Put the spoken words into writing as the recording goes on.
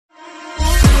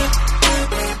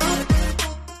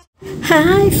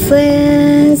Hi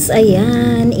friends!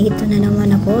 Ayan, ito na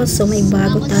naman ako. So may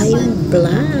bago tayong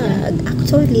vlog.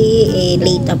 Actually,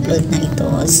 late upload na ito.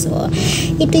 So,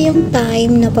 ito yung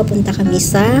time na papunta kami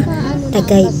sa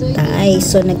Tagaytay.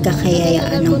 So,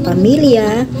 nagkakayayaan ng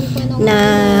pamilya na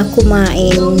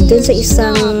kumain dun sa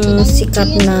isang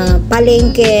sikat na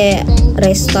palengke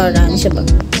restaurant.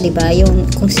 Diba?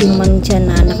 Yung kung sino man dyan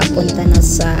na nakapunta na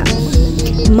sa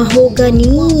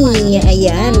mahogany.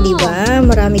 Ayan, di ba?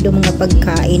 Marami doon mga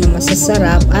pagkain na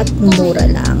masasarap at mura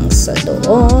lang. So,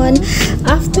 doon,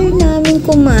 after namin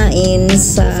kumain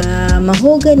sa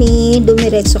mahogany,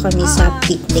 dumiretso kami sa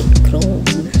picnic room.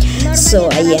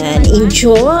 So, ayan,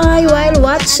 enjoy while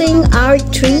watching our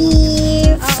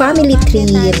trip, family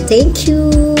trip. Thank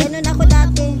you. Ganun ako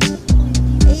dati.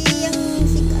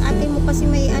 Yung ate mo kasi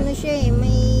may ano siya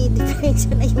may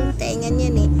diferensya na yung tenga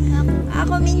niyan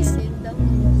Ako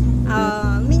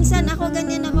minsan ako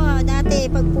ganyan ako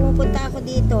dati pag pumupunta ako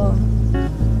dito.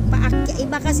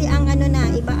 Iba kasi ang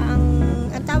iba ang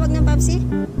tawag ng Papsi?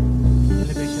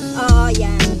 Oo,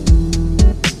 yan.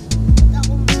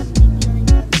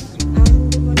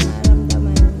 Hindi mo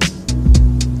nararamdaman.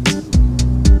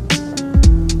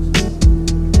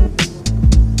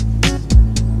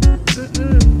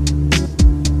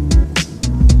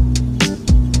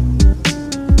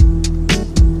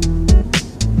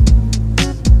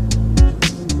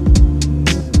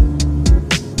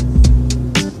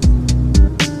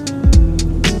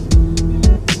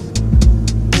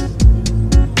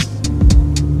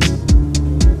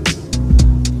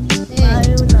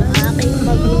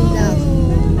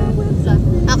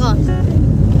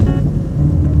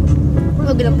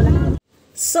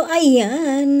 So,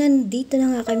 ayan, nandito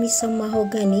na nga kami sa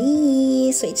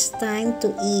mahogany. So, it's time to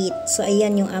eat. So,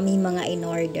 ayan yung aming mga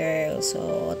in-order. So,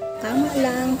 tama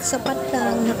lang, sapat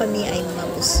lang na kami ay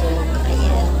mabusog.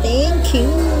 Ayan, thank you!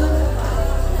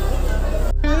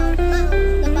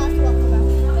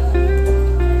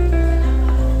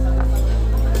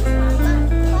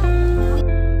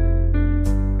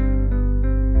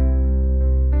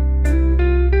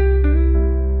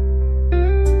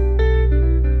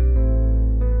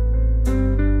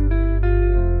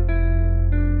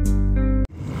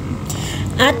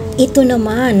 At ito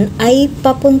naman ay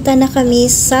papunta na kami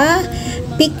sa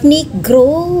picnic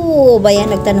grove.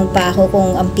 Ayan, nagtanong pa ako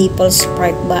kung ang People's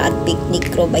Park ba at picnic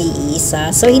grove ay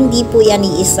iisa. So, hindi po yan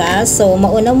iisa. So,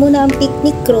 mauna muna ang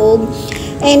picnic grove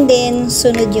and then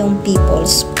sunod yung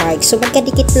People's Park. So,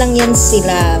 magkadikit lang yan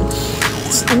sila.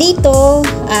 Dito,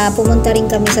 pumunta rin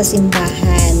kami sa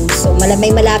simbahan. So, may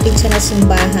malapit siya na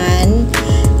simbahan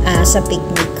sa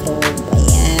picnic grove.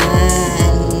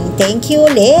 Ayan. Thank you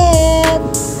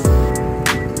ulit!